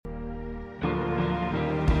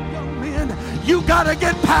You got to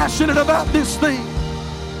get passionate about this thing.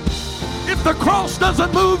 If the cross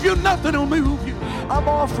doesn't move you, nothing will move you. I'm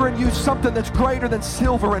offering you something that's greater than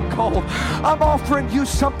silver and gold. I'm offering you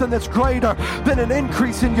something that's greater than an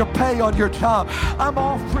increase in your pay on your job. I'm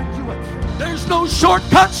offering you There's no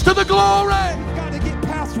shortcuts to the glory. We've got to get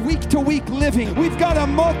past week-to-week living. We've got to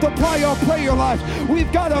multiply our prayer life.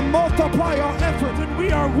 We've got to multiply our effort. And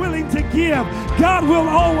we are willing to give. God will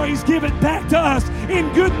always give it back to us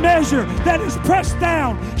in good measure that is pressed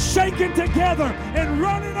down, shaken together, and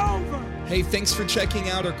running over. Hey, thanks for checking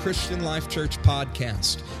out our Christian Life Church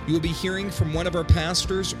podcast. You will be hearing from one of our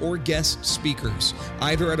pastors or guest speakers,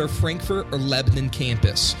 either at our Frankfort or Lebanon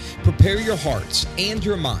campus. Prepare your hearts and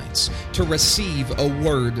your minds to receive a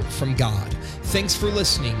word from God. Thanks for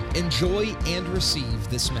listening. Enjoy and receive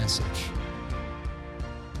this message.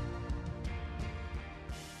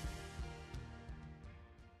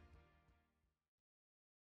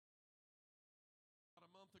 About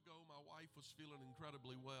a month ago, my wife was feeling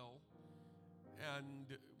incredibly well.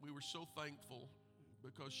 And we were so thankful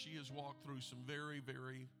because she has walked through some very,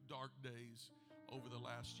 very dark days over the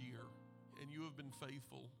last year. And you have been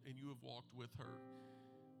faithful and you have walked with her.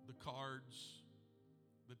 The cards,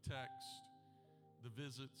 the text, the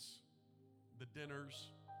visits, the dinners,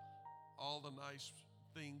 all the nice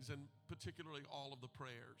things, and particularly all of the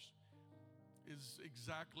prayers is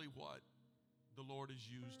exactly what the Lord has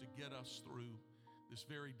used to get us through this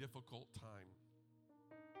very difficult time.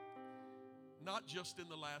 Not just in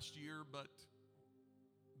the last year, but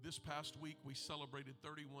this past week we celebrated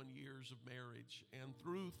 31 years of marriage. And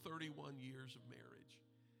through 31 years of marriage,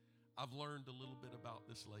 I've learned a little bit about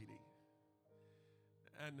this lady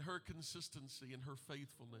and her consistency and her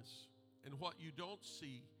faithfulness. And what you don't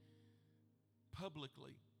see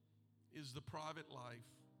publicly is the private life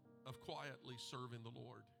of quietly serving the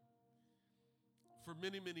Lord. For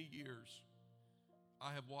many, many years,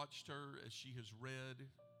 I have watched her as she has read,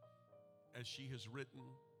 as she has written.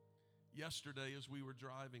 Yesterday, as we were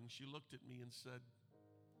driving, she looked at me and said,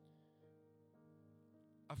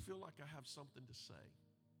 I feel like I have something to say.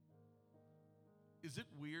 Is it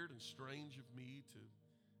weird and strange of me to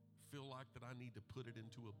feel like that I need to put it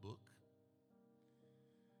into a book?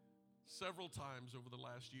 Several times over the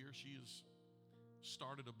last year, she has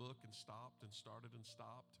started a book and stopped and started and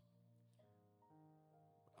stopped.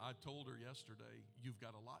 I told her yesterday, you've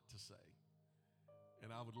got a lot to say. And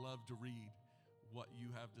I would love to read what you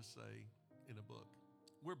have to say in a book.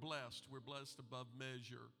 We're blessed. We're blessed above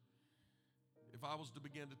measure. If I was to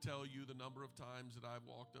begin to tell you the number of times that I've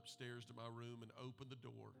walked upstairs to my room and opened the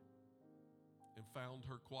door and found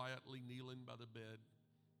her quietly kneeling by the bed,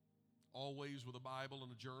 always with a Bible and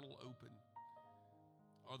a journal open,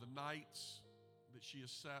 or the nights that she has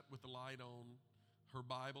sat with the light on, her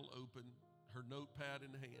Bible open, her notepad in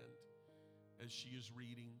hand as she is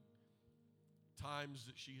reading, times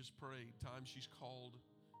that she has prayed, times she's called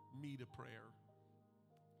me to prayer,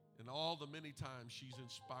 and all the many times she's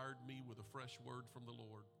inspired me with a fresh word from the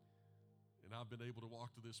Lord. And I've been able to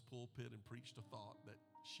walk to this pulpit and preach a thought that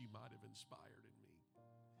she might have inspired in me.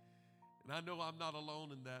 And I know I'm not alone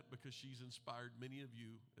in that, because she's inspired many of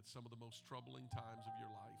you at some of the most troubling times of your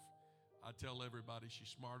life. I tell everybody she's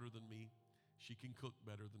smarter than me, she can cook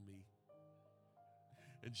better than me,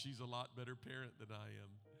 and she's a lot better parent than I am.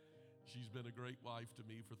 She's been a great wife to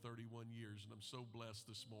me for 31 years, and I'm so blessed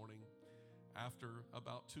this morning. After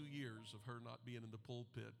about 2 years of her not being in the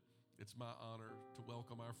pulpit, it's my honor to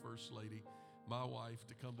welcome our First Lady, my wife,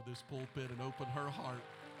 to come to this pulpit and open her heart.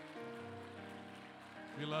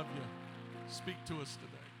 We love you. Speak to us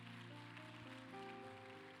today.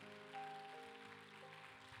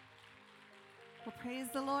 Well, praise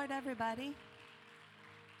the Lord, everybody.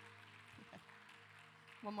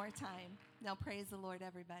 One more time. Now, praise the Lord,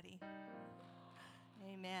 everybody.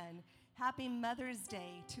 Amen. Happy Mother's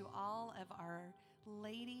Day to all of our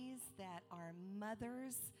ladies that are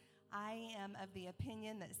mothers. I am of the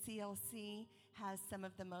opinion that CLC has some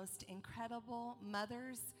of the most incredible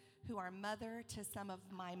mothers who are mother to some of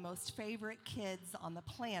my most favorite kids on the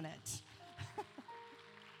planet.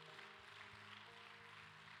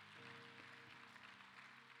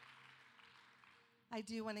 I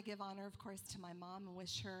do want to give honor, of course, to my mom and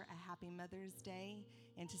wish her a happy Mother's Day.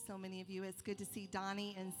 And to so many of you, it's good to see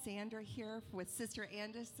Donnie and Sandra here with Sister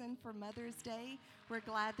Anderson for Mother's Day. We're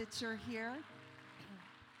glad that you're here.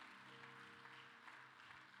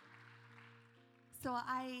 So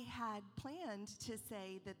I had planned to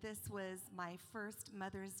say that this was my first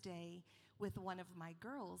Mother's Day with one of my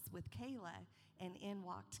girls, with Kayla, and in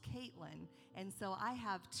walked Caitlin. And so I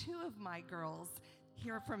have two of my girls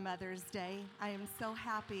here for Mother's Day. I am so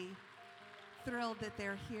happy, thrilled that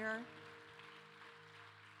they're here.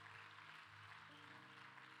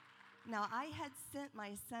 Now, I had sent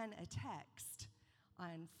my son a text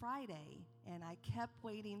on Friday, and I kept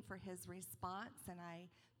waiting for his response, and I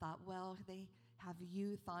thought, well, they have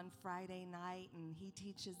youth on Friday night, and he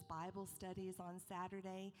teaches Bible studies on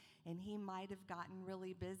Saturday, and he might have gotten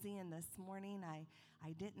really busy, and this morning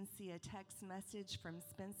I didn't see a text message from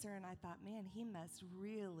Spencer, and I thought, man, he must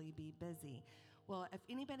really be busy. Well, if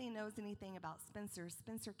anybody knows anything about Spencer,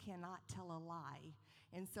 Spencer cannot tell a lie.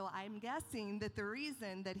 And so I'm guessing that the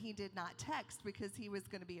reason that he did not text because he was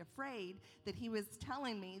going to be afraid that he was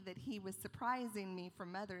telling me that he was surprising me for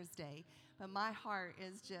Mother's Day. But my heart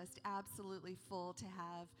is just absolutely full to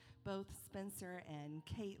have both Spencer and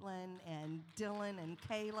Caitlin and Dylan and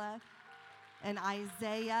Kayla and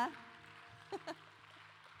Isaiah.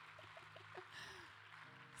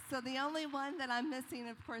 So the only one that I'm missing,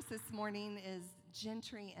 of course, this morning is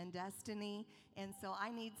Gentry and Destiny. And so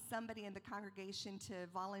I need somebody in the congregation to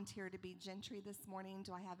volunteer to be Gentry this morning.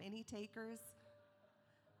 Do I have any takers?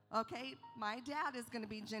 Okay, my dad is going to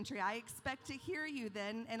be Gentry. I expect to hear you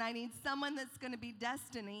then. And I need someone that's going to be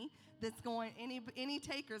Destiny. That's going, any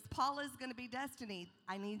takers. Paula's going to be Destiny.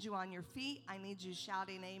 I need you on your feet. I need you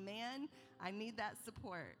shouting amen. I need that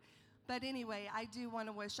support. But anyway, I do want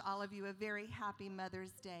to wish all of you a very happy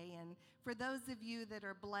Mother's Day. And for those of you that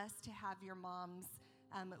are blessed to have your moms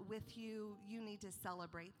with you, you need to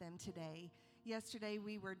celebrate them today. Yesterday,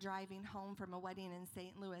 we were driving home from a wedding in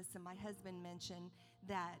St. Louis, and my husband mentioned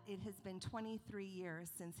that it has been 23 years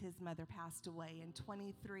since his mother passed away, and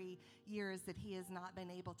 23 years that he has not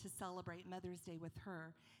been able to celebrate Mother's Day with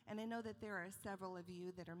her. And I know that there are several of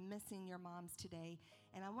you that are missing your moms today,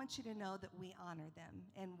 and I want you to know that we honor them,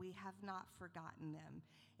 and we have not forgotten them.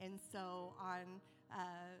 And so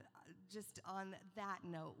just on that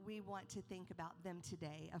note, we want to think about them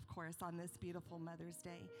today, of course, on this beautiful Mother's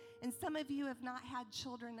Day. And some of you have not had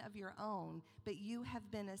children of your own, but you have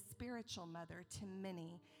been a spiritual mother to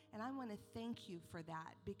many. And I want to thank you for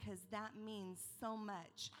that, because that means so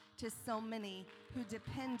much to so many who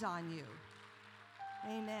depend on you.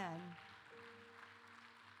 Amen.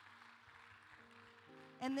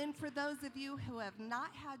 And then for those of you who have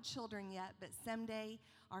not had children yet, but someday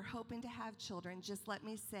are hoping to have children, just let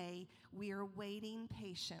me say, we are waiting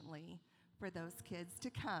patiently for those kids to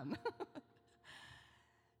come.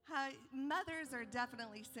 Mothers are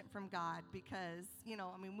definitely sent from God because,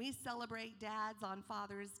 we celebrate dads on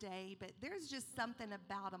Father's Day, but there's just something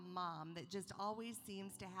about a mom that just always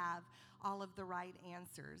seems to have all of the right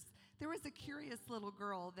answers. There was a curious little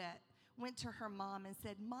girl that went to her mom and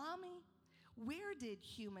said, "Mommy, where did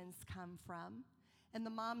humans come from?" And the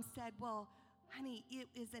mom said, "Well, honey, it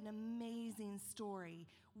is an amazing story.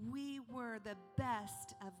 We were the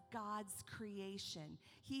best of God's creation.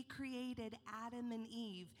 He created Adam and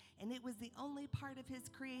Eve, and it was the only part of his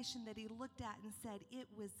creation that he looked at and said, it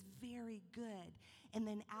was very good. And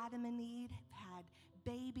then Adam and Eve had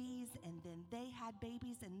babies, and then they had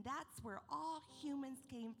babies, and that's where all humans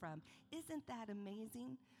came from. Isn't that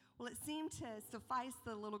amazing?" Well, it seemed to suffice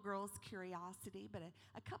the little girl's curiosity, but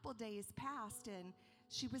a couple days passed, and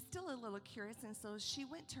she was still a little curious, and so she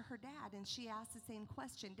went to her dad, and she asked the same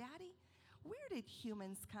question, "Daddy, where did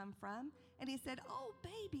humans come from?" And he said, "Oh,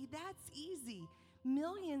 baby, that's easy.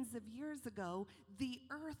 Millions of years ago, the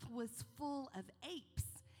earth was full of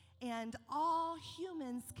apes, and all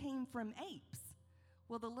humans came from apes."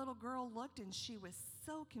 Well, the little girl looked, and she was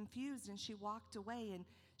so confused, and she walked away, and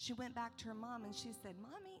she went back to her mom, and she said,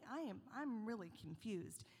 "Mommy, I'm really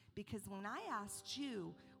confused, because when I asked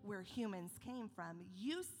you where humans came from,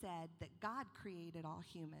 you said that God created all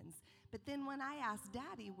humans. But then when I asked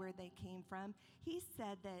Daddy where they came from, he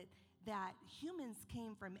said that humans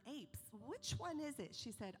came from apes. Which one is it?"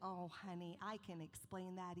 She said, "Oh, honey, I can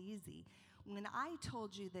explain that easy. When I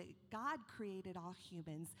told you that God created all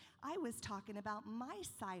humans, I was talking about my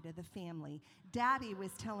side of the family. Daddy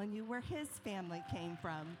was telling you where his family came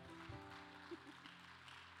from."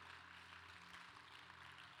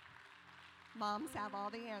 Moms have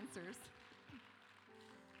all the answers.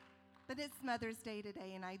 But it's Mother's Day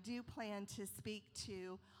today, and I do plan to speak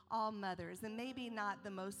to all mothers, and maybe not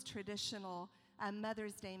the most traditional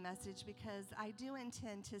Mother's Day message, because I do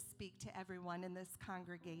intend to speak to everyone in this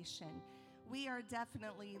congregation. We are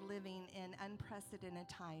definitely living in unprecedented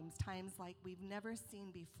times like we've never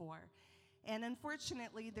seen before. And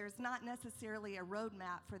unfortunately, there's not necessarily a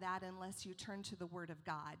roadmap for that unless you turn to the Word of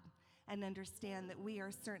God and understand that we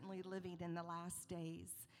are certainly living in the last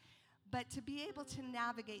days. But to be able to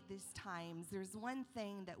navigate these times, there's one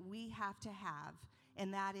thing that we have to have,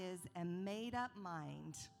 and that is a made-up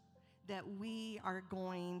mind that we are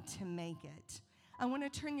going to make it. I want to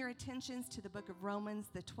turn your attentions to the book of Romans,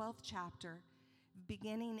 the 12th chapter,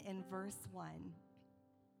 beginning in verse 1.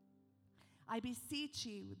 I beseech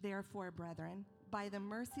you, therefore, brethren, by the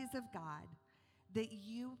mercies of God, that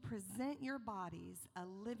you present your bodies a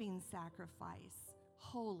living sacrifice,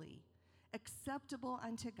 holy, acceptable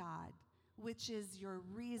unto God, which is your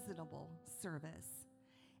reasonable service.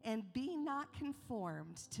 And be not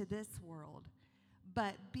conformed to this world,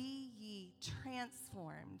 but be ye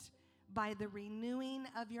transformed by the renewing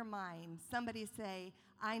of your mind. Somebody say,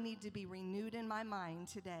 I need to be renewed in my mind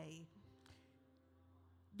today.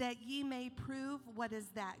 That ye may prove what is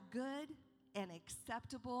that good and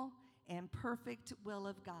acceptable and perfect will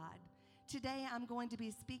of God. Today I'm going to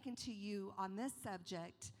be speaking to you on this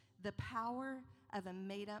subject, the power of a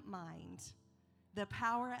made-up mind. The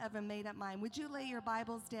power of a made-up mind. Would you lay your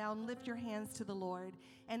Bibles down, lift your hands to the Lord,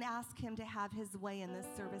 and ask him to have his way in this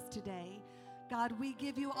service today? God, we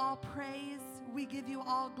give you all praise. We give you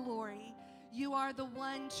all glory. You are the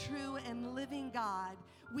one true and living God.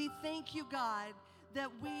 We thank you, God, that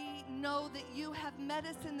we know that you have met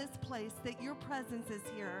us in this place, that your presence is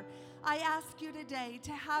here. I ask you today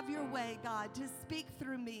to have your way, God, to speak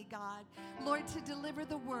through me, God. Lord, to deliver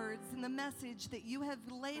the words and the message that you have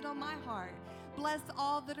laid on my heart. Bless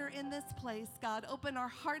all that are in this place, God. Open our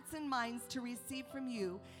hearts and minds to receive from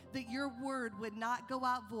you, that your word would not go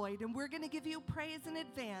out void. And we're going to give you praise in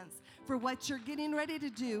advance for what you're getting ready to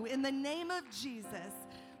do. In the name of Jesus,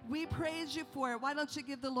 we praise you for it. Why don't you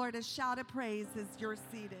give the Lord a shout of praise as you're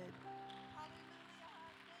seated?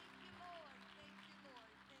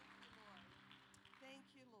 Thank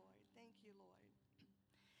you, Lord. Thank you, Lord.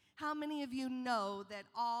 How many of you know that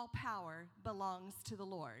all power belongs to the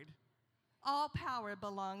Lord? All power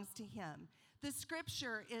belongs to him. The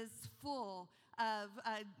scripture is full of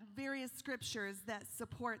various scriptures that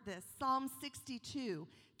support this. Psalm 62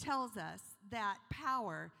 tells us that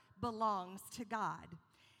power belongs to God.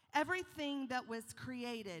 Everything that was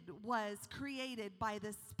created by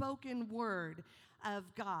the spoken word of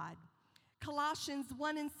God. Colossians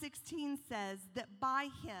 1:16 says that by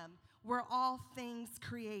him were all things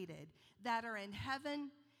created that are in heaven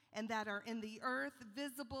and that are in the earth,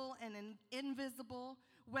 visible and invisible,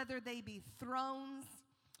 whether they be thrones,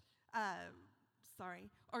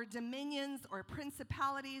 or dominions, or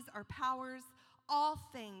principalities, or powers. All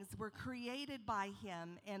things were created by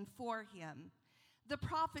him and for him. The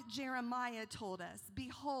prophet Jeremiah told us,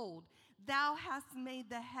 behold, thou hast made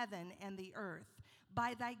the heaven and the earth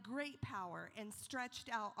by thy great power and stretched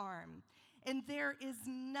out arm. And there is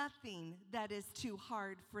nothing that is too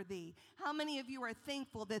hard for thee. How many of you are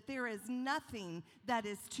thankful that there is nothing that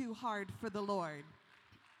is too hard for the Lord?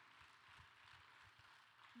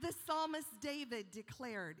 The psalmist David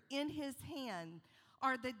declared, in his hand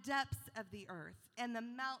are the depths of the earth, and the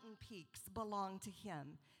mountain peaks belong to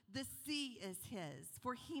him. The sea is his,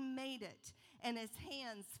 for he made it, and his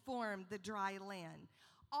hands formed the dry land.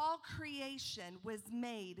 All creation was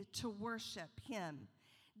made to worship him.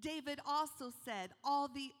 David also said, all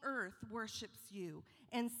the earth worships you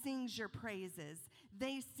and sings your praises.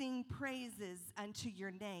 They sing praises unto your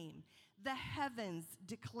name. The heavens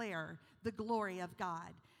declare the glory of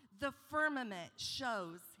God. The firmament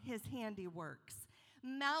shows his handiworks.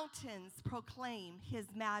 Mountains proclaim his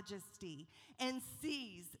majesty, and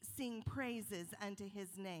seas sing praises unto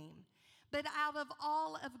his name. But out of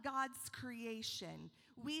all of God's creation,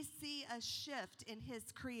 we see a shift in his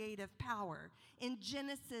creative power. In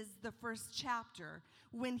Genesis, the first chapter,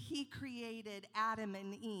 when he created Adam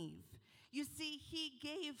and Eve. You see, he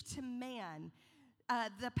gave to man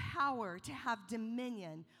the power to have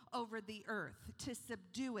dominion over the earth, to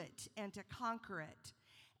subdue it and to conquer it.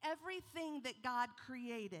 Everything that God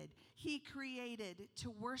created, he created to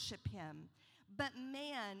worship him. But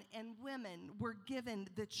man and women were given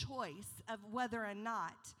the choice of whether or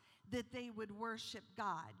not that they would worship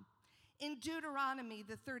God. In Deuteronomy,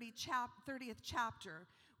 the 30th chapter,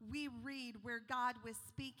 we read where God was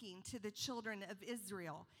speaking to the children of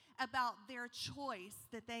Israel about their choice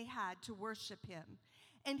that they had to worship him.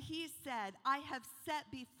 And he said, I have set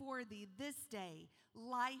before thee this day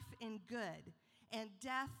life and good, and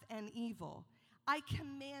death and evil. I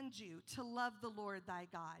command you to love the Lord thy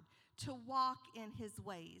God, to walk in his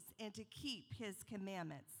ways, and to keep his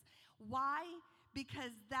commandments. Why?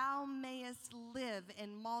 Because thou mayest live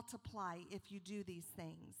and multiply if you do these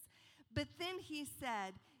things. But then he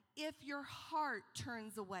said, if your heart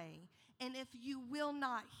turns away, and if you will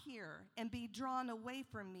not hear and be drawn away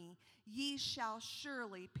from me, ye shall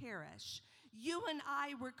surely perish. You and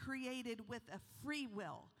I were created with a free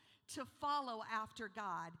will to follow after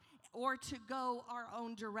God. or to go our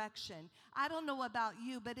own direction. I don't know about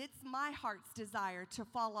you, but it's my heart's desire to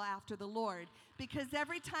follow after the Lord, because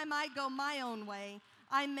every time I go my own way,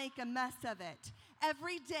 I make a mess of it.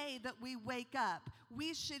 Every day that we wake up,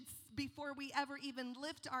 we should, before we ever even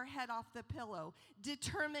lift our head off the pillow,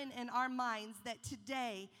 determine in our minds that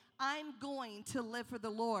today I'm going to live for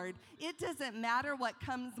the Lord. It doesn't matter what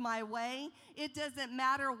comes my way. It doesn't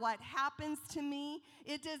matter what happens to me.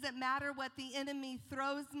 It doesn't matter what the enemy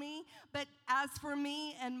throws me. But as for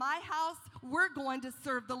me and my house, we're going to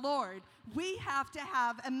serve the Lord. We have to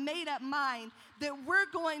have a made-up mind that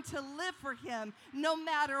we're going to live for him no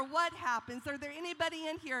matter what happens. Are there anybody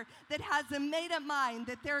in here that has a made-up mind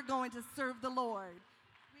that they're going to serve the Lord?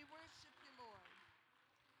 We worship you, Lord.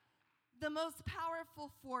 The most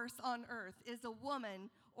powerful force on earth is a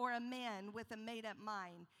woman or a man with a made-up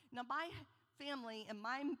mind. Now, my family and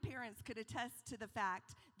my parents could attest to the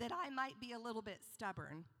fact that I might be a little bit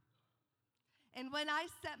stubborn. And when I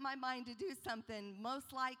set my mind to do something,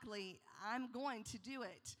 most likely I'm going to do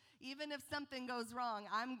it. Even if something goes wrong,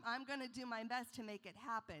 I'm going to do my best to make it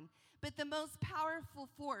happen. But the most powerful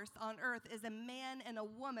force on earth is a man and a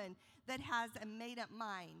woman that has a made-up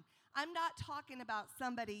mind. I'm not talking about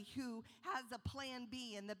somebody who has a plan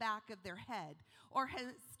B in the back of their head or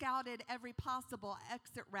has scouted every possible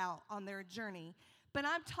exit route on their journey. But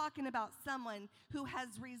I'm talking about someone who has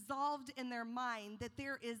resolved in their mind that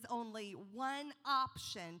there is only one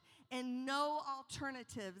option and no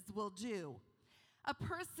alternatives will do. A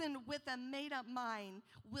person with a made-up mind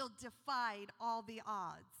will defy all the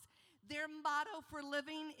odds. Their motto for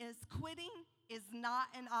living is quitting is not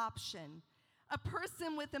an option. A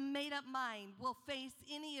person with a made-up mind will face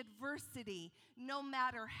any adversity, no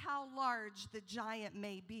matter how large the giant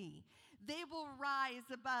may be. They will rise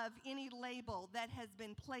above any label that has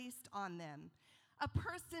been placed on them. A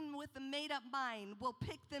person with a made-up mind will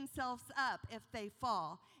pick themselves up if they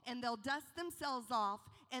fall, and they'll dust themselves off,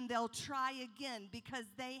 and they'll try again because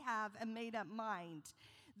they have a made-up mind.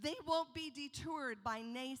 They won't be deterred by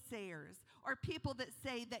naysayers or people that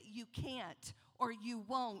say that you can't or you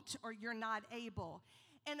won't or you're not able.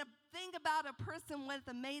 And a thing about a person with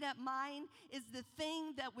a made-up mind is the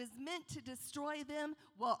thing that was meant to destroy them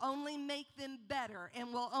will only make them better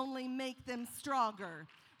and will only make them stronger.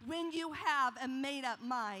 When you have a made-up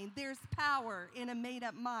mind, there's power in a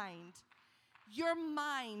made-up mind. Your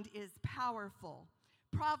mind is powerful.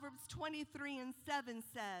 Proverbs 23:7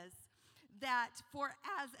 says that, for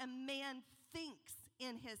as a man thinks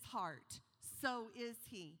in his heart, so is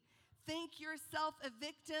he. Think yourself a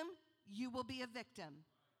victim, you will be a victim.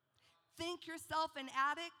 Think yourself an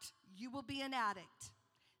addict, you will be an addict.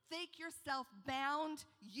 Think yourself bound,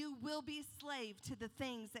 you will be slave to the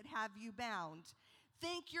things that have you bound.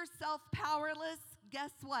 Think yourself powerless,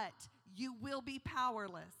 guess what? You will be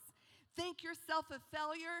powerless. Think yourself a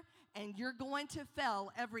failure, and you're going to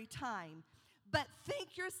fail every time. But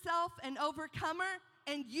think yourself an overcomer,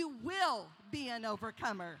 and you will be an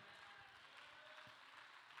overcomer.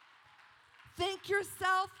 Think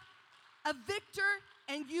yourself a victor,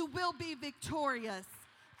 and you will be victorious.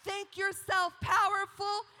 Think yourself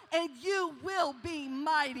powerful, and you will be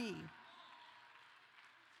mighty.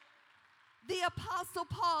 The Apostle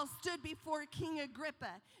Paul stood before King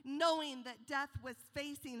Agrippa, knowing that death was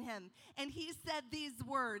facing him, and he said these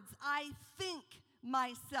words, I think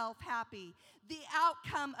myself happy. The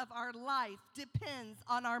outcome of our life depends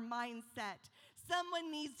on our mindset.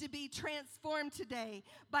 Someone needs to be transformed today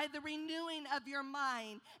by the renewing of your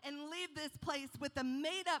mind and leave this place with a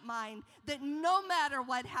made-up mind that no matter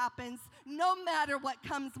what happens, no matter what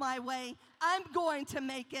comes my way, I'm going to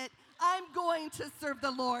make it. I'm going to serve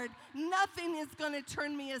the Lord. Nothing is going to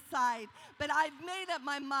turn me aside, but I've made up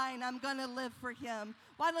my mind I'm going to live for him.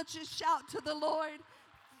 Why don't you shout to the Lord?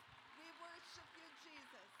 We worship you,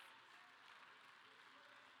 Jesus.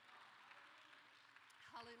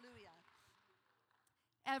 Hallelujah.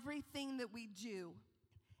 Everything that we do,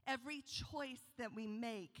 every choice that we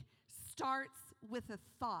make starts with a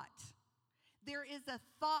thought. There is a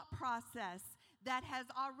thought process that has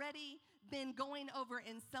already been going over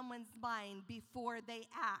in someone's mind before they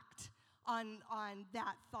act on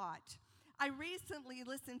that thought. I recently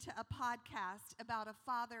listened to a podcast about a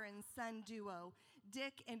father and son duo,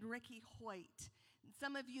 Dick and Ricky Hoyt.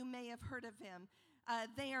 Some of you may have heard of him.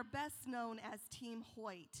 They are best known as Team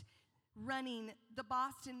Hoyt, running the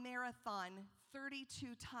Boston Marathon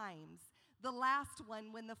 32 times. The last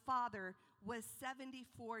one when the father was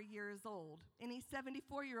 74 years old. Any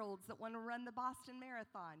 74-year-olds that want to run the Boston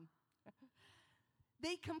Marathon?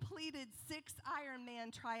 They completed 6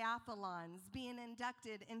 Ironman triathlons, being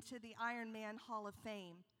inducted into the Ironman Hall of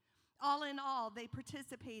Fame. All in all, they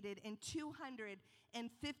participated in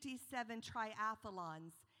 257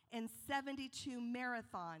 triathlons and 72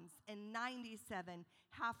 marathons and 97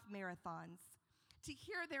 half marathons. To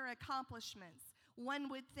hear their accomplishments, one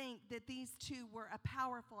would think that these two were a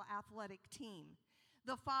powerful athletic team.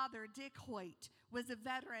 The father, Dick Hoyt, was a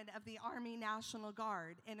veteran of the Army National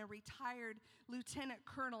Guard and a retired lieutenant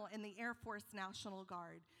colonel in the Air Force National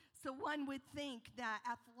Guard. So one would think that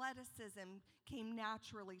athleticism came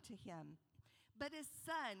naturally to him. But his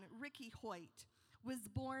son, Ricky Hoyt, was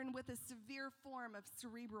born with a severe form of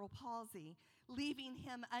cerebral palsy, leaving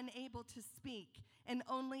him unable to speak and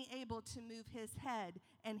only able to move his head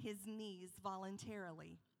and his knees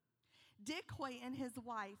voluntarily. Dick Hoyt and his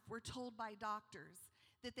wife were told by doctors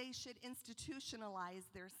that they should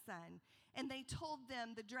institutionalize their son, and they told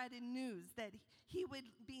them the dreaded news that he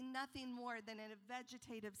would be nothing more than in a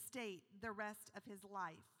vegetative state the rest of his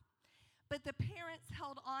life. But the parents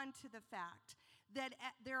held on to the fact that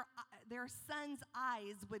their son's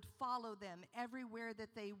eyes would follow them everywhere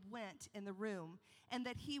that they went in the room, and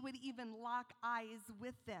that he would even lock eyes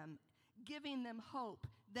with them, giving them hope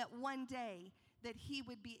that one day that he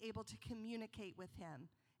would be able to communicate with him.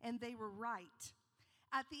 And they were right.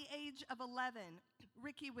 At the age of 11,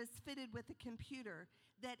 Ricky was fitted with a computer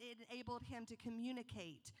that enabled him to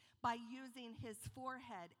communicate by using his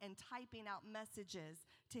forehead and typing out messages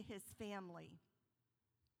to his family.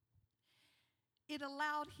 It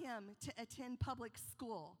allowed him to attend public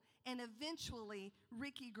school, and eventually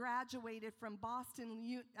Ricky graduated from Boston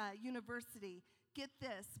University, get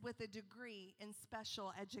this, with a degree in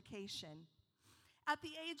special education. At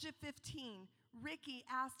the age of 15, Ricky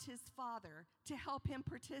asked his father to help him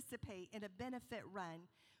participate in a benefit run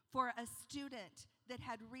for a student that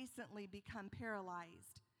had recently become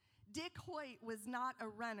paralyzed. Dick Hoyt was not a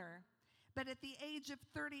runner, but at the age of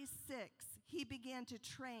 36, he began to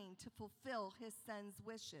train to fulfill his son's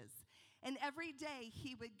wishes. And every day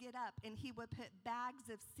he would get up and he would put bags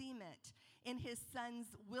of cement in his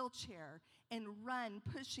son's wheelchair and run,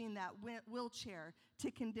 pushing that wheelchair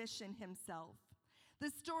to condition himself. The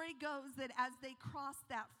story goes that as they crossed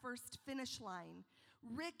that first finish line,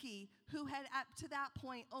 Ricky, who had up to that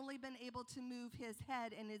point only been able to move his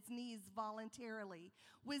head and his knees voluntarily,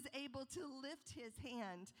 was able to lift his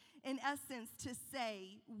hand, in essence, to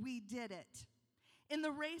say, "We did it." In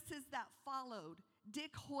the races that followed,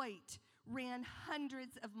 Dick Hoyt ran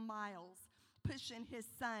hundreds of miles, pushing his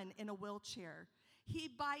son in a wheelchair. He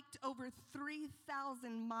biked over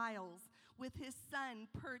 3,000 miles with his son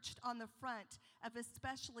perched on the front of a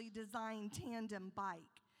specially designed tandem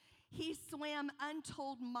bike. He swam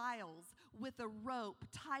untold miles with a rope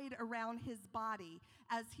tied around his body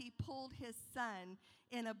as he pulled his son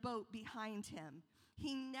in a boat behind him.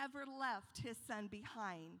 He never left his son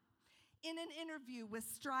behind. In an interview with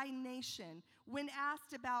Stride Nation, when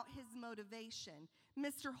asked about his motivation,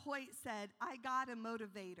 Mr. Hoyt said, "I got a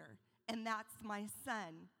motivator, and that's my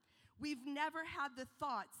son. We've never had the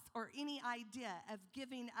thoughts or any idea of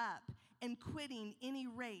giving up and quitting any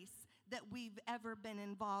race that we've ever been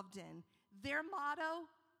involved in. Their motto,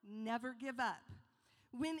 never give up."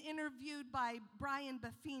 When interviewed by Brian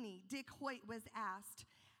Buffini, Dick Hoyt was asked,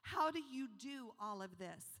 "How do you do all of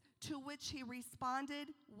this?" To which he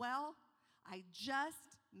responded, "Well, I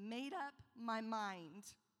just made up my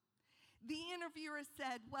mind." The interviewer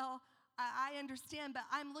said, "Well, I understand, but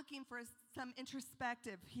I'm looking for some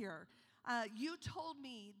introspective here. You told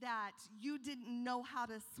me that you didn't know how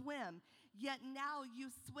to swim, yet now you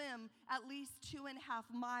swim at least 2.5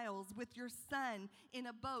 miles with your son in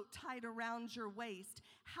a boat tied around your waist.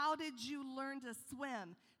 How did you learn to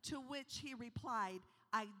swim?" To which he replied,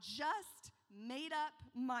 "I just made up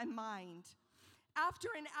my mind."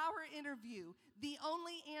 After an hour interview, the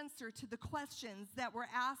only answer to the questions that were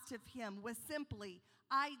asked of him was simply,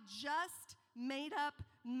 "I just made up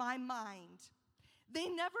my mind." They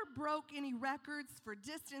never broke any records for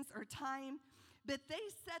distance or time, but they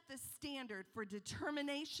set the standard for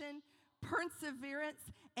determination,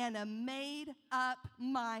 perseverance, and a made-up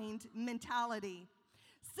mind mentality.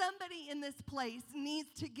 Somebody in this place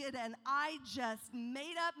needs to get an "I just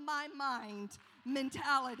made up my mind"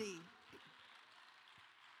 mentality.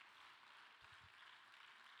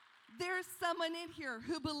 There's someone in here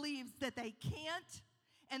who believes that they can't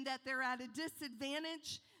and that they're at a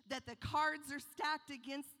disadvantage, that the cards are stacked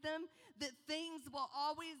against them, that things will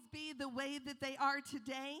always be the way that they are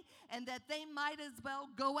today, and that they might as well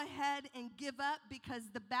go ahead and give up because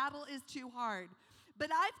the battle is too hard.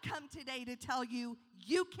 But I've come today to tell you,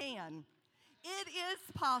 you can. It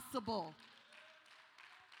is possible.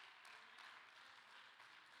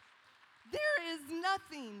 There is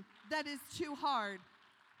nothing that is too hard.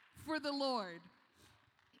 for the Lord.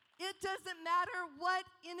 It doesn't matter what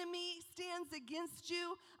enemy stands against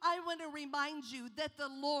you. I want to remind you that the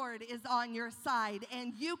Lord is on your side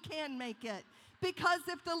and you can make it. Because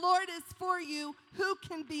if the Lord is for you, who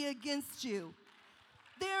can be against you?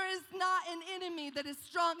 There is not an enemy that is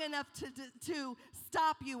strong enough to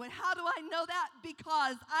stop you. And how do I know that?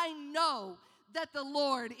 Because I know that the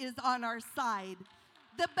Lord is on our side.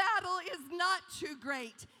 The battle is not too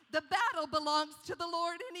great. The battle belongs to the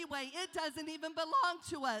Lord anyway. It doesn't even belong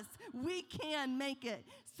to us. We can make it.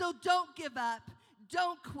 So don't give up.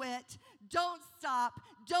 Don't quit. Don't stop.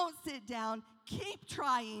 Don't sit down. Keep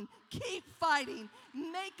trying. Keep fighting.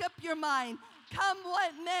 Make up your mind. Come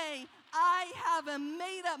what may, I have a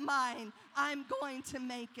made-up mind. I'm going to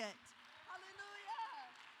make it. Hallelujah.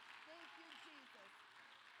 Thank you, Jesus.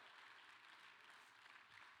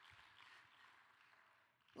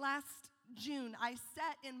 Last June, I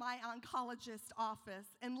sat in my oncologist's office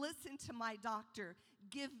and listened to my doctor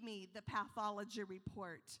give me the pathology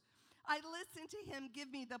report. I listened to him give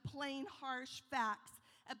me the plain, harsh facts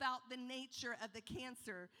about the nature of the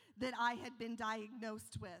cancer that I had been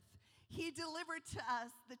diagnosed with. He delivered to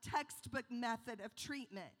us the textbook method of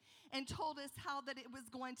treatment and told us how that it was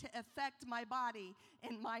going to affect my body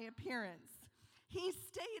and my appearance. He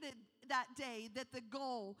stated that day that the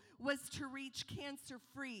goal was to reach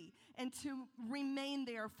cancer-free and to remain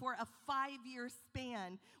there for a 5-year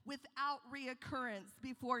span without reoccurrence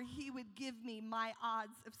before he would give me my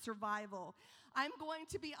odds of survival. I'm going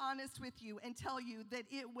to be honest with you and tell you that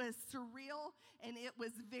it was surreal and it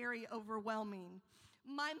was very overwhelming.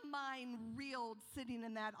 My mind reeled sitting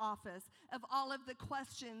in that office of all of the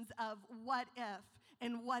questions of what if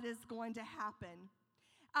and what is going to happen.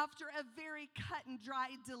 After a very cut and dry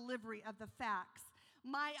delivery of the facts,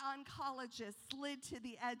 my oncologist slid to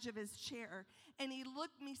the edge of his chair and he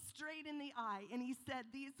looked me straight in the eye and he said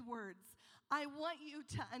these words, I want you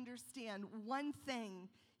to understand one thing,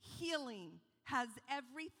 healing has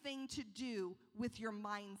everything to do with your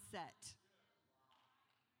mindset.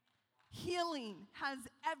 Healing has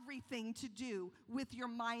everything to do with your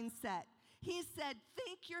mindset. He said,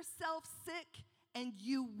 think yourself sick and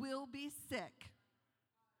you will be sick.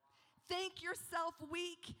 Think yourself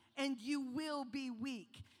weak and you will be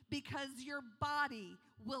weak because your body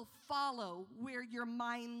will follow where your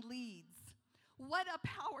mind leads. What a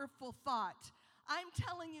powerful thought. I'm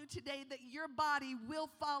telling you today that your body will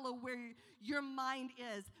follow where your mind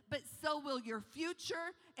is, but so will your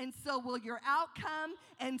future, and so will your outcome,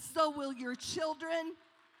 and so will your children,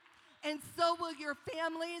 and so will your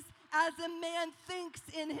families. As a man thinks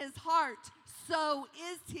in his heart, so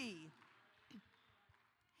is he.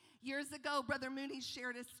 Years ago, Brother Mooney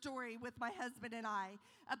shared a story with my husband and I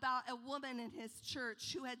about a woman in his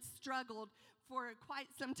church who had struggled for quite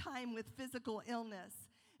some time with physical illness.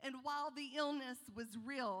 And while the illness was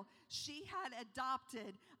real, she had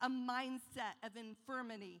adopted a mindset of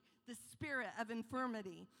infirmity, the spirit of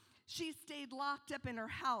infirmity. She stayed locked up in her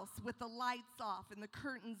house with the lights off and the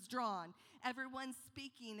curtains drawn, everyone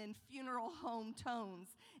speaking in funeral home tones,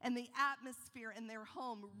 and the atmosphere in their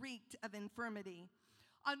home reeked of infirmity.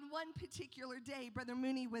 On one particular day, Brother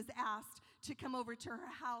Mooney was asked to come over to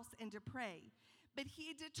her house and to pray. But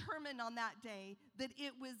he determined on that day that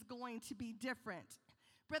it was going to be different.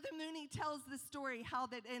 Brother Mooney tells the story how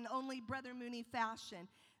that in only Brother Mooney fashion,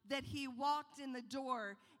 that he walked in the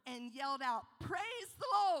door and yelled out, "Praise the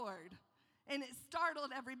Lord!" And it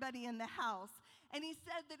startled everybody in the house. And he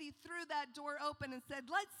said that he threw that door open and said,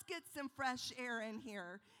 "Let's get some fresh air in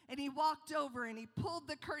here." And he walked over and he pulled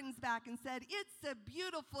the curtains back and said, "It's a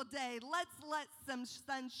beautiful day. Let's let some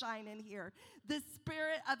sunshine in here." The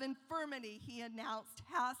spirit of infirmity, he announced,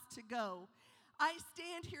 has to go. I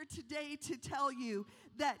stand here today to tell you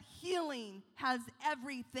that healing has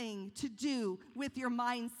everything to do with your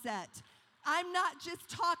mindset. I'm not just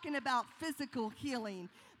talking about physical healing,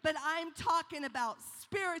 but I'm talking about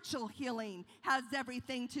spiritual healing has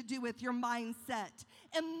everything to do with your mindset.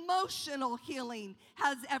 Emotional healing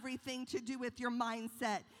has everything to do with your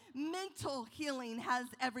mindset. Mental healing has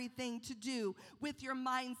everything to do with your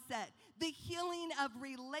mindset. The healing of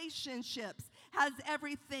relationships has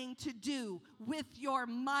everything to do with your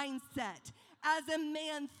mindset. As a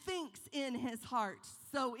man thinks in his heart,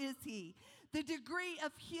 so is he. The degree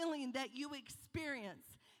of healing that you experience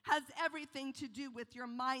has everything to do with your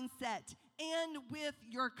mindset and with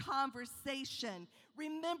your conversation.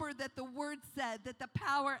 Remember that the word said that the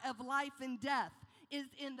power of life and death is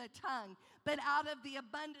in the tongue, but out of the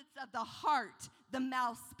abundance of the heart, the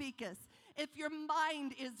mouth speaketh. If your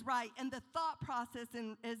mind is right and the thought process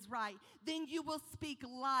is right, then you will speak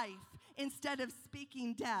life instead of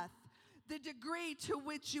speaking death. The degree to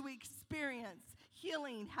which you experience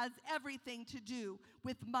healing has everything to do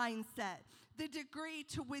with mindset. The degree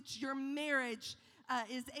to which your marriage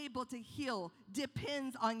is able to heal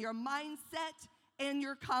depends on your mindset and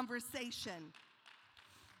your conversation.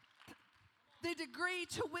 The degree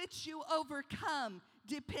to which you overcome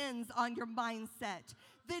depends on your mindset.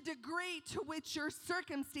 The degree to which your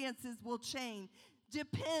circumstances will change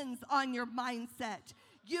depends on your mindset.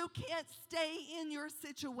 You can't stay in your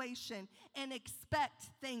situation and expect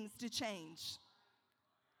things to change.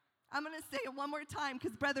 I'm going to say it one more time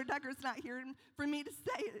because Brother Duggar's not here for me to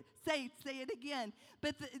say it again.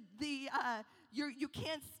 But you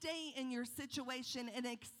can't stay in your situation and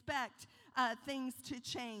expect things to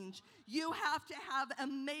change. You have to have a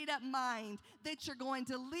made-up mind that you're going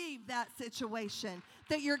to leave that situation,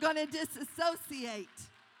 that you're going to disassociate,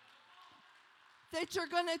 that you're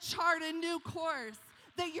going to chart a new course,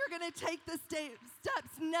 that you're going to take the steps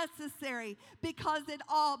necessary, because it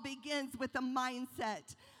all begins with a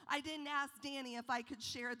mindset. I didn't ask Danny if I could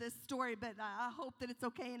share this story, but I hope that it's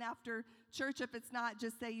okay. And after church, if it's not,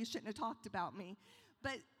 just say you shouldn't have talked about me.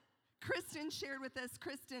 But Kristen shared with us,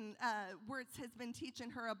 Kristen Wirtz has been teaching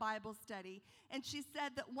her a Bible study. And she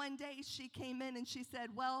said that one day she came in and she said,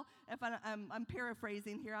 well, if I'm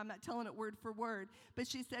paraphrasing here, I'm not telling it word for word. But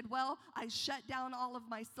she said, well, I shut down all of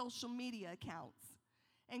my social media accounts.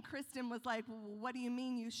 And Kristen was like, well, what do you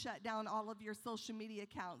mean you shut down all of your social media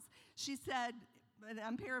accounts? She said, and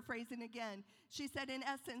I'm paraphrasing again, she said, in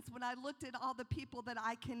essence, when I looked at all the people that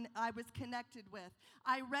I was connected with,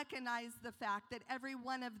 I recognized the fact that every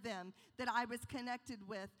one of them that I was connected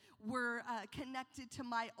with were connected to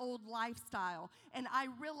my old lifestyle. And I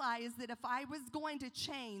realized that if I was going to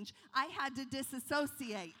change, I had to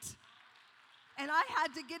disassociate. And I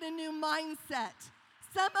had to get a new mindset.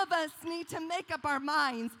 Some of us need to make up our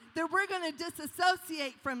minds that we're going to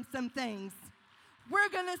disassociate from some things. We're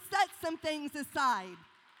going to set some things aside.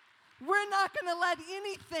 We're not going to let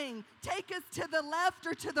anything take us to the left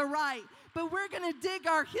or to the right, but we're going to dig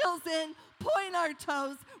our heels in, point our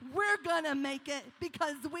toes. We're going to make it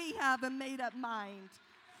because we have a made-up mind.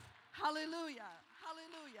 Hallelujah.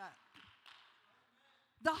 Hallelujah.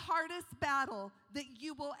 The hardest battle that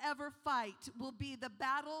you will ever fight will be the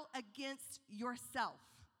battle against yourself.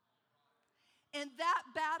 And that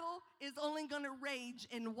battle is only going to rage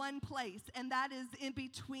in one place, and that is in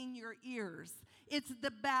between your ears. It's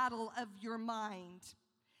the battle of your mind.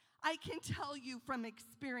 I can tell you from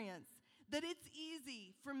experience that it's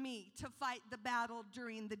easy for me to fight the battle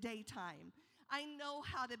during the daytime. I know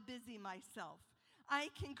how to busy myself. I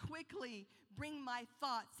can quickly bring my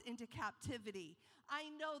thoughts into captivity. I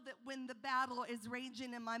know that when the battle is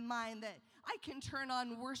raging in my mind, that I can turn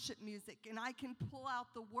on worship music and I can pull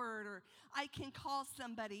out the word, or I can call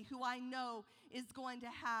somebody who I know is going to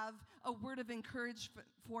have a word of encouragement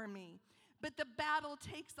for me. But the battle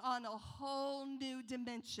takes on a whole new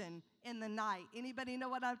dimension in the night. Anybody know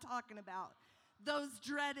what I'm talking about? Those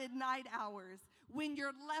dreaded night hours when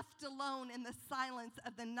you're left alone in the silence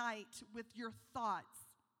of the night with your thoughts.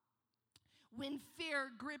 When fear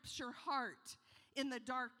grips your heart in the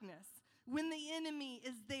darkness, when the enemy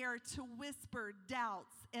is there to whisper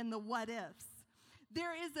doubts and the what ifs.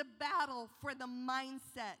 There is a battle for the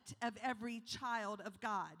mindset of every child of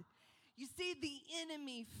God. You see, the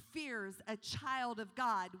enemy fears a child of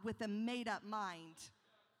God with a made-up mind.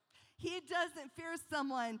 He doesn't fear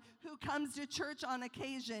someone who comes to church on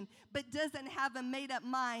occasion but doesn't have a made-up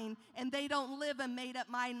mind, and they don't live a made-up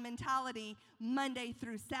mind mentality Monday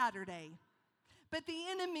through Saturday. But the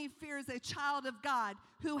enemy fears a child of God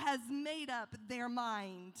who has made up their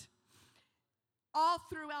mind. All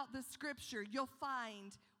throughout the scripture, you'll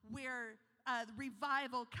find where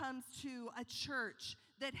revival comes to a church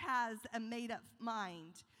that has a made-up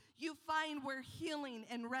mind. You find where healing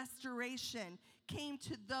and restoration came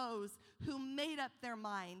to those who made up their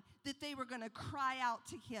mind that they were going to cry out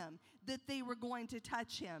to him, that they were going to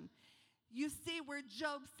touch him. You see where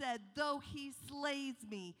Job said, though he slays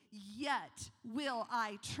me, yet will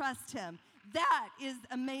I trust him. That is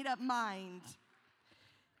a made-up mind.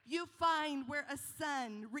 You find where a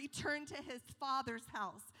son returned to his father's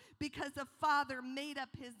house because a father made up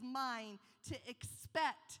his mind to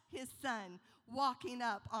expect his son walking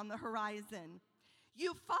up on the horizon.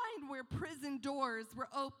 You find where prison doors were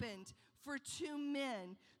opened for two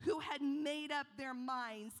men who had made up their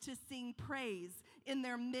minds to sing praise in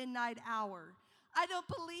their midnight hour. I don't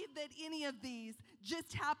believe that any of these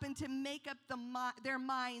just happen to make up their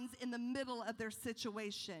minds in the middle of their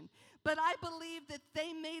situation. But I believe that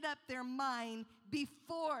they made up their mind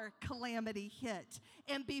before calamity hit,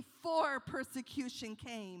 and before persecution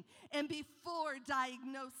came, and before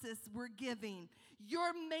diagnosis were given.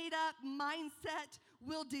 Your made-up mindset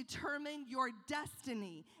will determine your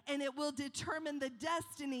destiny, and it will determine the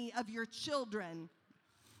destiny of your children.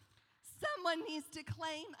 Someone needs to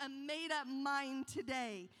claim a made-up mind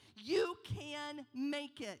today. You can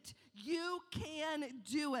make it. You can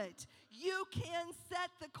do it. You can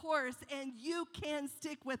set the course, and you can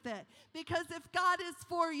stick with it. Because if God is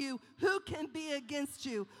for you, who can be against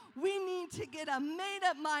you? We need to get a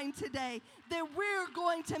made-up mind today that we're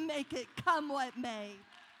going to make it come what may.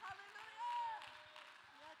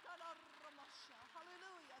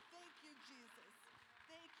 Hallelujah. Thank you, Jesus.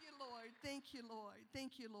 Thank you, Lord. Thank you, Lord.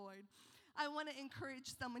 Thank you, Lord. I want to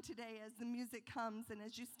encourage someone today as the music comes and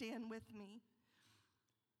as you stand with me,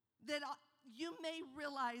 that you may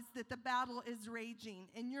realize that the battle is raging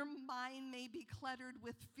and your mind may be cluttered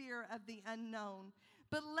with fear of the unknown.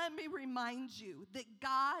 But let me remind you that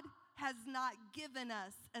God has not given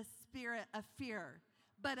us a spirit of fear,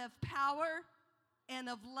 but of power and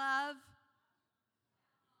of love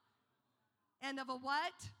and of a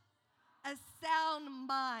what? A sound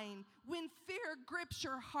mind. When fear grips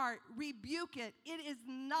your heart, rebuke it. It is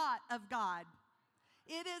not of God.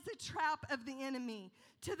 It is a trap of the enemy.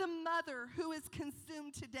 To the mother who is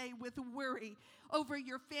consumed today with worry over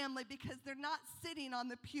your family because they're not sitting on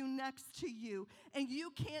the pew next to you and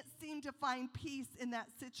you can't seem to find peace in that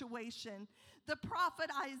situation, the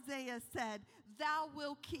prophet Isaiah said, "Thou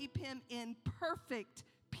wilt keep him in perfect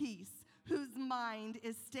peace, whose mind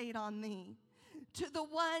is stayed on thee." To the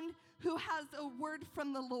one who has a word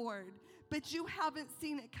from the Lord, but you haven't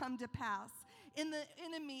seen it come to pass, and the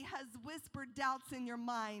enemy has whispered doubts in your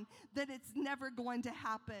mind that it's never going to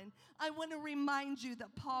happen, I want to remind you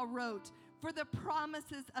that Paul wrote, "For the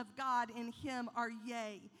promises of God in him are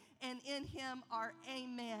yea, and in him are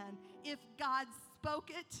amen." If God spoke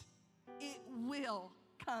it, it will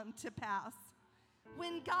come to pass.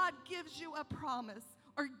 When God gives you a promise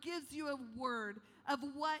or gives you a word of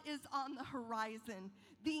what is on the horizon,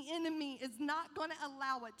 the enemy is not going to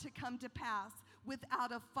allow it to come to pass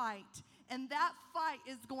without a fight. And that fight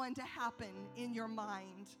is going to happen in your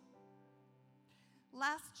mind.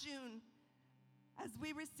 Last June, as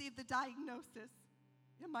we received the diagnosis,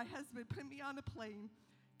 and my husband put me on a plane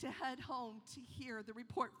to head home to hear the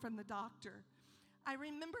report from the doctor, I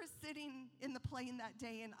remember sitting in the plane that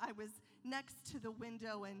day, and I was next to the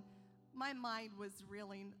window, and my mind was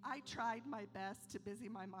reeling. I tried my best to busy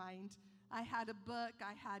my mind. I had a book,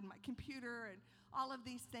 I had my computer, and all of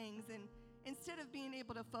these things. And instead of being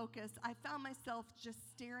able to focus, I found myself just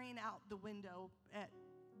staring out the window at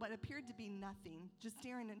what appeared to be nothing, just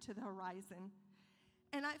staring into the horizon.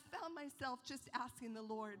 And I found myself just asking the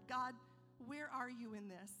Lord, God, where are you in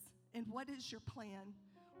this? And what is your plan?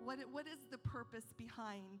 What is the purpose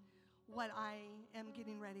behind what I am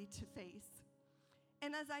getting ready to face?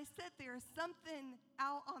 And as I sat there, something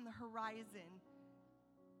out on the horizon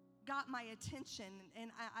got my attention.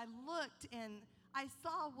 And I looked and I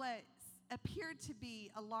saw what appeared to be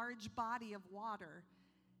a large body of water.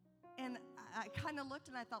 And I kind of looked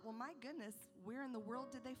and I thought, well, my goodness, where in the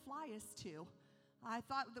world did they fly us to? I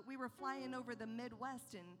thought that we were flying over the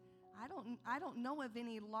Midwest, and I don't know of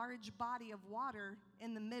any large body of water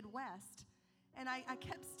in the Midwest. And I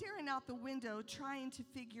kept staring out the window trying to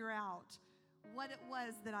figure out what it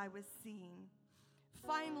was that I was seeing.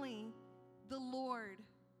 Finally, the Lord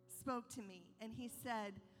spoke to me, and he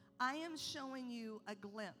said, I am showing you a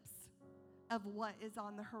glimpse of what is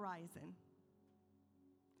on the horizon.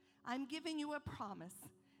 I'm giving you a promise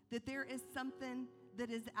that there is something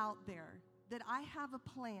that is out there, that I have a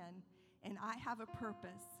plan and I have a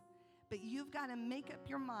purpose, but you've got to make up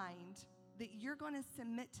your mind that you're going to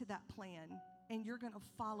submit to that plan and you're going to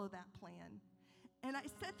follow that plan. And I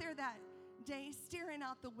sat there that day staring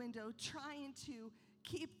out the window, trying to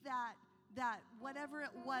keep that whatever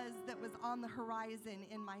it was that was on the horizon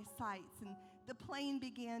in my sights. And the plane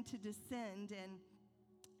began to descend, and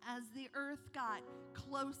as the earth got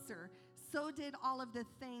closer, so did all of the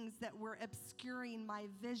things that were obscuring my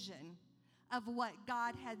vision of what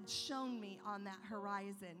God had shown me on that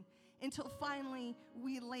horizon, until finally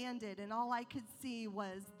we landed, and all I could see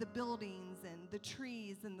was the buildings and the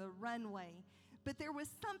trees and the runway. But there was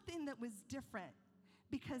something that was different,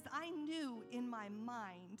 because I knew in my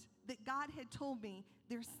mind that God had told me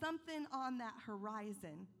there's something on that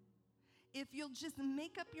horizon. If you'll just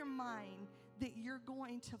make up your mind that you're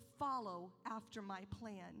going to follow after my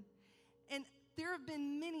plan. And There have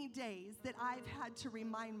been many days that I've had to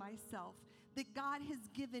remind myself that God has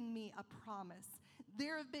given me a promise.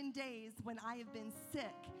 There have been days when I have been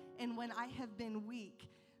sick and when I have been weak.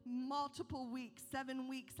 Multiple weeks, 7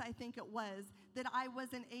 weeks I think it was, that I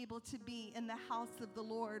wasn't able to be in the house of the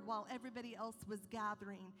Lord while everybody else was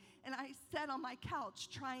gathering. And I sat on my couch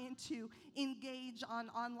trying to engage on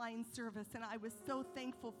online service, and I was so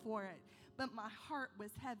thankful for it. But my heart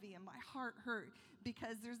was heavy and my heart hurt,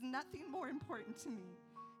 because there's nothing more important to me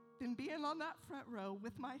than being on that front row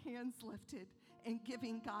with my hands lifted and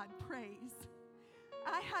giving God praise.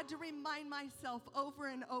 I had to remind myself over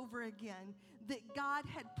and over again that God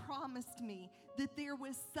had promised me that there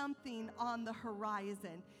was something on the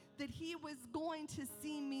horizon, that He was going to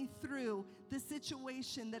see me through the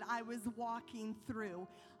situation that I was walking through.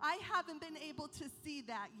 I haven't been able to see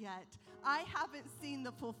that yet. I haven't seen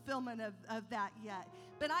the fulfillment of that yet.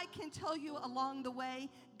 But I can tell you along the way,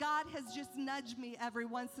 God has just nudged me every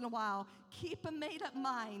once in a while. Keep a made-up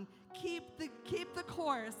mind. Keep the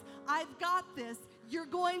course. I've got this. You're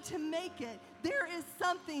going to make it. There is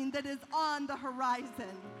something that is on the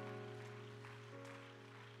horizon.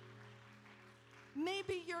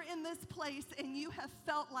 Maybe you're in this place and you have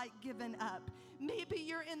felt like giving up. Maybe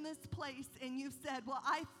you're in this place and you've said, well,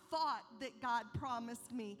 I thought that God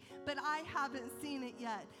promised me, but I haven't seen it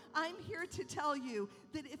yet. I'm here to tell you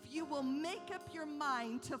that if you will make up your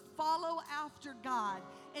mind to follow after God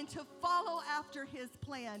and to follow after His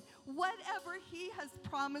plan, whatever He has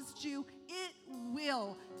promised you, it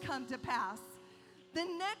will come to pass. The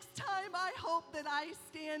next time I hope that I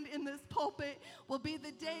stand in this pulpit will be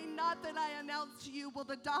the day not that I announce to you, well,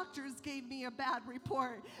 the doctors gave me a bad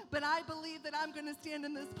report, but I believe that I'm going to stand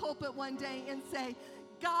in this pulpit one day and say,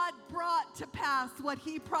 God brought to pass what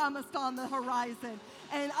He promised on the horizon,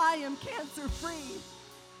 and I am cancer-free.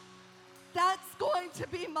 That's going to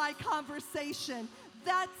be my conversation.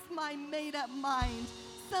 That's my made-up mind.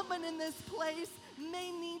 Someone in this place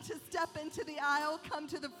may need to step into the aisle, come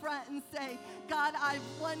to the front and say, God, I've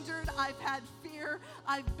wondered, I've had fear,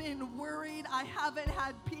 I've been worried, I haven't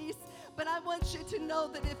had peace. But I want you to know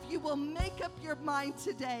that if you will make up your mind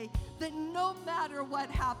today, that no matter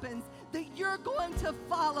what happens, that you're going to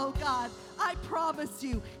follow God. I promise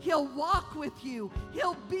you, He'll walk with you.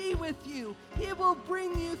 He'll be with you. He will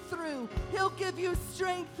bring you through. He'll give you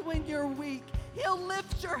strength when you're weak. He'll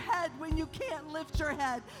lift your head when you can't lift your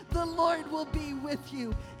head. The Lord will be with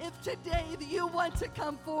you. If today you want to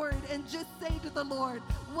come forward and just say to the Lord,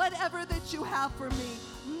 whatever that you have for me,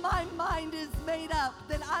 my mind is made up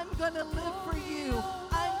that I'm going to live for you.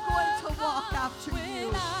 I'm going to walk after you.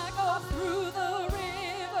 When I go through the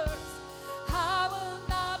rivers, I will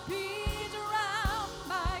not be drowned.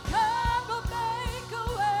 My God will make a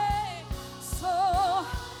way. So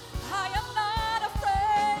I am not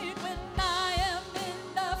afraid when I am in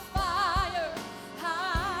the fire.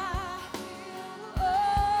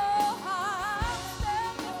 I'm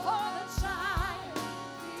standing before the giant,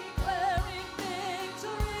 declaring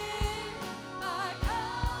victory. My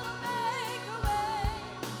God will make a way.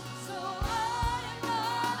 So I am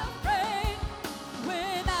not afraid.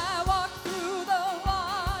 When I walk through the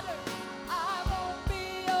water, I won't be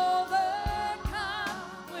overcome.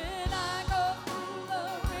 When I go through the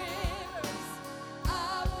rivers, I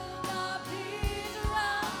will not be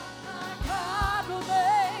drowned. My God will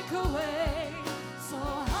make a way. So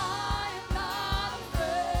I am not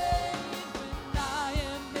afraid when I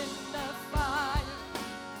am in the fire.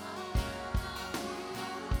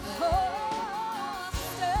 Oh,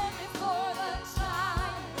 stand before the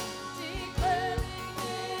giant, declaring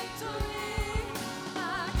victory.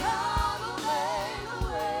 My God will make a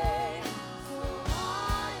way. So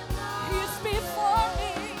I am not. He's before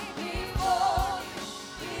me,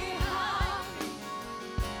 behind me,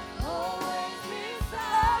 always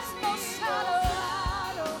beside me. No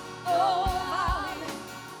shadow, no valley,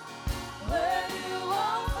 where you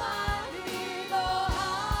won't find me. Though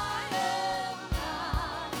I am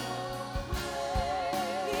not afraid.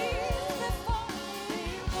 He's before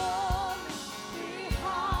me,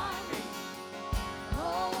 behind me,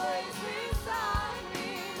 always beside me.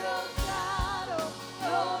 No shadow,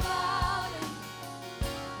 no valley,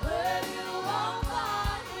 where you won't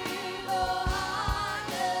find me. Though I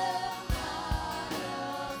am not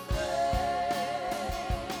afraid.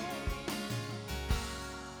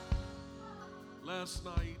 Last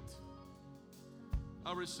night,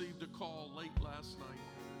 I received a call late last night.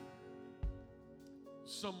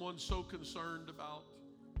 Someone so concerned about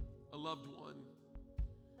a loved one,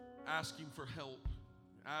 asking for help,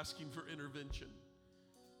 asking for intervention,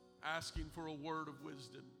 asking for a word of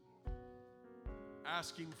wisdom,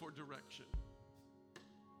 asking for direction.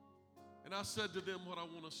 And I said to them what I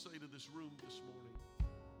want to say to this room this morning.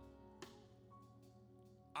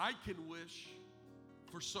 I can wish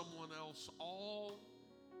for someone else all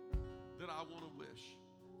that I want to wish,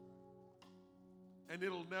 and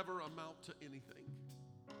it'll never amount to anything.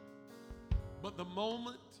 But the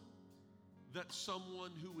moment that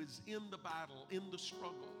someone who is in the battle, in the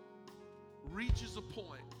struggle, reaches a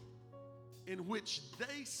point in which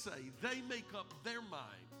they say, they make up their mind.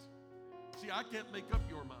 See, I can't make up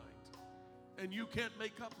your mind, and you can't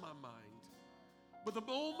make up my mind. But the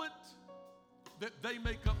moment that they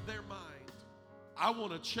make up their mind, I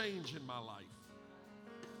want a change in my life.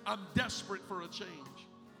 I'm desperate for a change.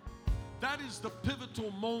 That is the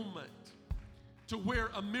pivotal moment to where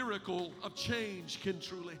a miracle of change can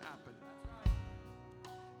truly happen.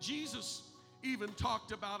 Jesus even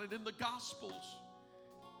talked about it in the Gospels.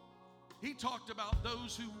 He talked about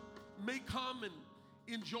those who may come and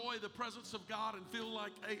enjoy the presence of God and feel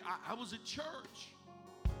like, hey, I was at church,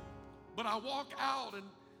 but I walk out and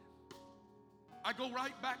I go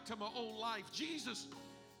right back to my old life. Jesus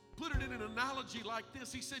put it in an analogy like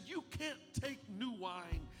this. He said, you can't take new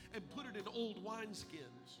wine and put it in old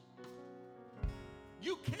wineskins.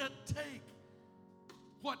 You can't take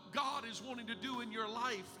what God is wanting to do in your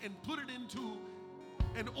life and put it into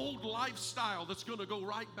an old lifestyle that's going to go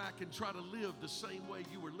right back and try to live the same way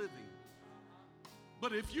you were living.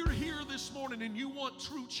 But if you're here this morning and you want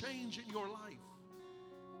true change in your life,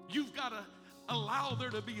 you've got to allow there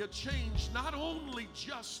to be a change, not only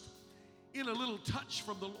just in a little touch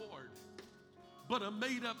from the Lord, but a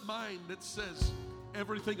made-up mind that says,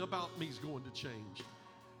 everything about me is going to change.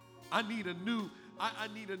 I need a new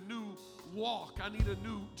walk. I need a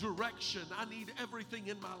new direction. I need everything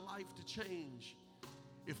in my life to change.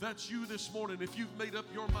 If that's you this morning, if you've made up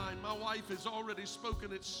your mind, my wife has already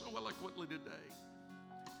spoken it so eloquently today.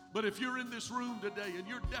 But if you're in this room today and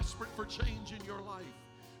you're desperate for change in your life,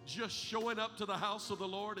 just showing up to the house of the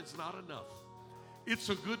Lord is not enough. It's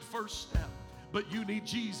a good first step, but you need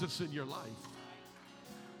Jesus in your life.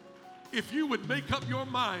 If you would make up your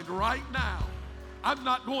mind right now, I'm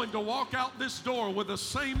not going to walk out this door with the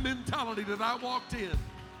same mentality that I walked in,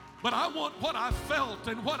 but I want what I felt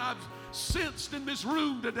and what I've sensed in this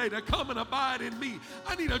room today to come and abide in me.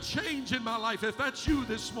 I need a change in my life. If that's you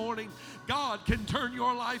this morning, God can turn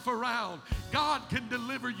your life around. God can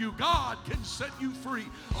deliver you. God can set you free.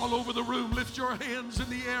 All over the room, lift your hands in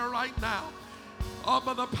the air right now.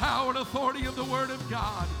 By the power and authority of the Word of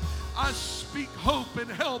God, I speak hope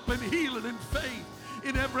and help and healing and faith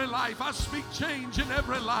in every life. I speak change in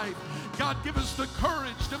every life. God, give us the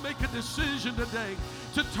courage to make a decision today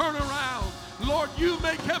to turn around. Lord, you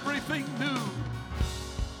make everything new.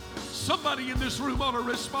 Somebody in this room ought to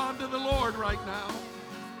respond to the Lord right now.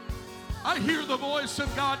 I hear the voice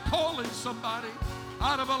of God calling somebody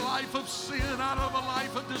out of a life of sin, out of a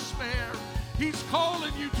life of despair. He's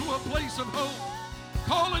calling you to a place of hope,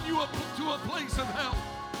 calling you to a place of help.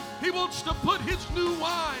 He wants to put his new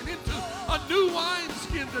wine into a new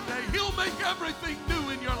wineskin today. He'll make everything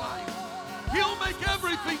new in your life. He'll make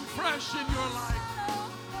everything fresh in your life.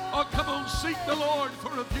 Oh, come on, seek the Lord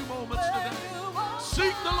for a few moments today.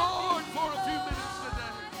 Seek the Lord for a few